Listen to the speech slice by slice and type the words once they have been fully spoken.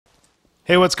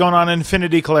Hey, what's going on,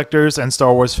 Infinity collectors and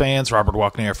Star Wars fans? Robert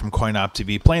walking here from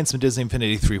CoinOpTV, playing some Disney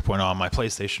Infinity 3.0 on my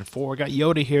PlayStation 4. Got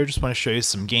Yoda here. Just want to show you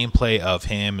some gameplay of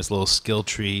him, his little skill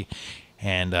tree,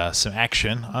 and some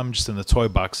action. I'm just in the toy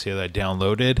box here that I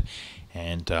downloaded,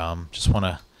 and just want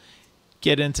to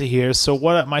get into here. So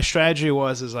what my strategy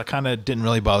was is I kind of didn't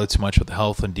really bother too much with the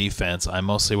health and defense. I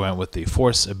mostly went with the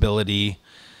force ability,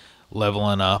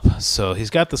 leveling up. So he's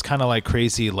got this kind of like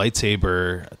crazy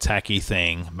lightsaber attacky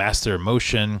thing. Master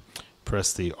motion,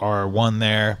 press the R1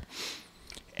 there,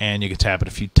 and you can tap it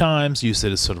a few times, use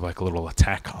it as sort of like a little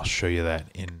attack. I'll show you that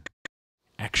in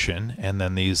action. And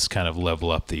then these kind of level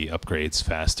up the upgrades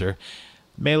faster.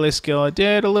 Melee skill, I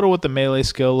did a little with the melee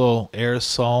skill, a little air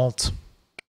assault,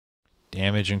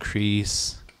 damage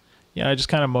increase. Yeah, I just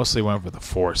kind of mostly went for the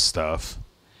force stuff.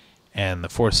 And the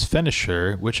force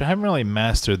finisher, which I haven't really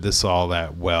mastered this all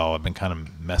that well. I've been kind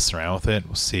of messing around with it.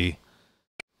 We'll see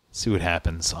what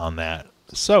happens on that.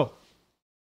 So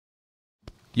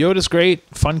Yoda's great,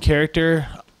 fun character,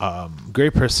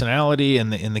 great personality in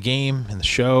the game, in the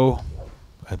show,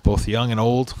 both young and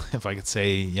old, if I could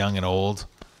say young and old.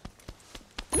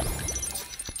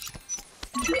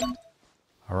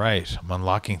 All right, I'm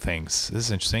unlocking things. This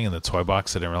is interesting. In the toy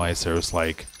box, I didn't realize there was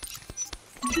like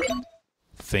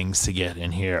things to get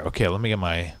in here. Okay, let me get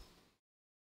my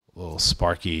little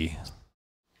sparky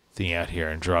thing out here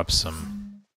and drop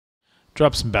some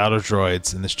battle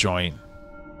droids in this joint.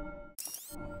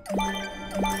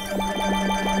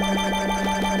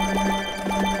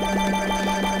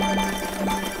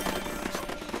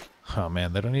 Oh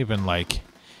man, they don't even like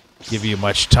give you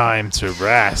much time to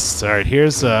rest. All right,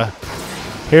 here's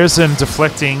him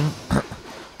deflecting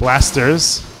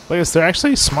blasters. Look at this, they're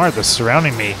actually smart. They're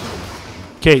surrounding me.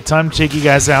 Okay, time to take you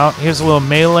guys out. Here's a little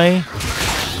melee.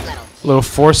 A little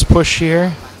force push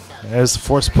here. There's the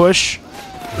force push.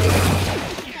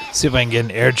 See if I can get an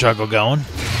air juggle going.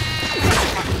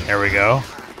 There we go.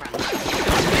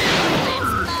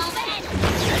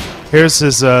 Here's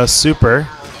his super.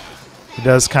 He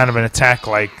does kind of an attack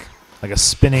like a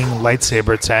spinning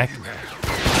lightsaber attack.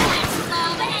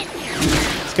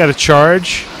 He's got a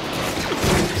charge.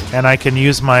 And I can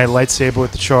use my lightsaber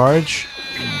with the charge.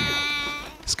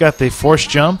 It's got the force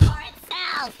jump.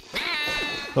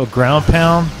 Little ground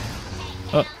pound.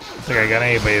 Oh, I think I got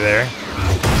anybody there.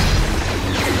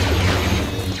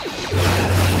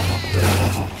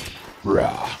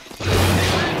 Rah.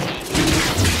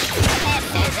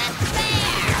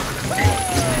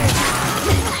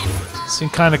 So you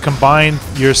can kind of combine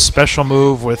your special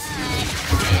move with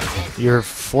your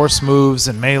force moves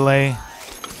and melee.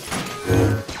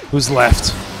 Who's left?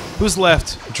 Who's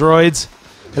left? Droids?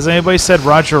 Has anybody said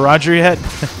Roger Roger yet?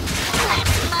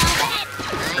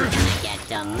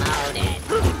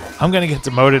 I'm gonna get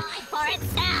demoted. For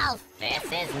itself. This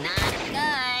is not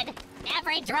good.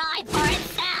 Every droid for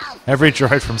itself. Every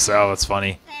droid from Sal, that's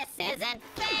funny. This isn't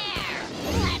fair.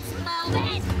 Let's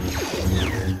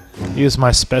move it. Use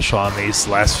my special on these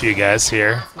last few guys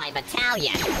here. My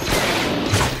battalion.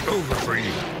 Over for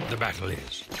you. The battle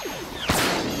is.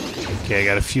 Okay, I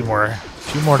got a few more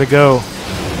to go.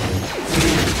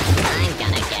 I'm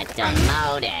gonna get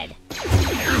demoted.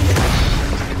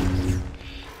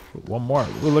 One more.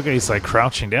 Ooh, look at he's like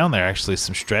crouching down there. Actually,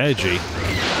 some strategy.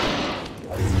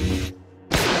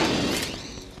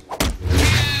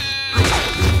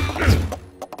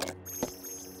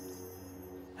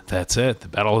 That's it. The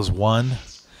battle is won.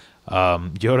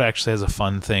 Yoda actually has a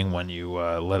fun thing when you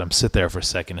let him sit there for a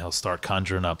second. He'll start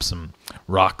conjuring up some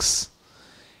rocks.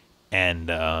 And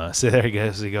so there he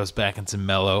goes. He goes back into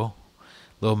mellow.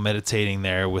 A little meditating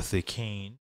there with the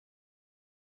cane.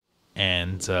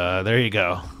 And there you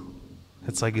go.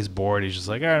 It's like he's bored. He's just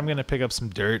like, all right, I'm going to pick up some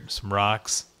dirt, some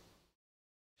rocks.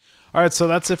 All right, so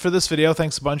that's it for this video.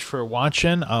 Thanks a bunch for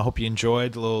watching. I hope you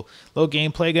enjoyed the little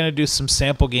gameplay. Going to do some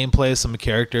sample gameplay, some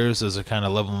characters as I kind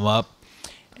of level them up.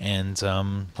 And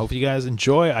hope you guys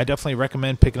enjoy. I definitely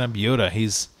recommend picking up Yoda.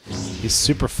 He's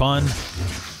super fun,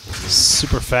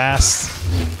 super fast.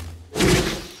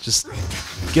 Just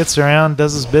gets around,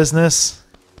 does his business.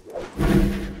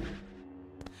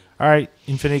 All right,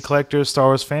 Infinity collectors, Star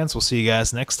Wars fans, we'll see you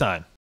guys next time.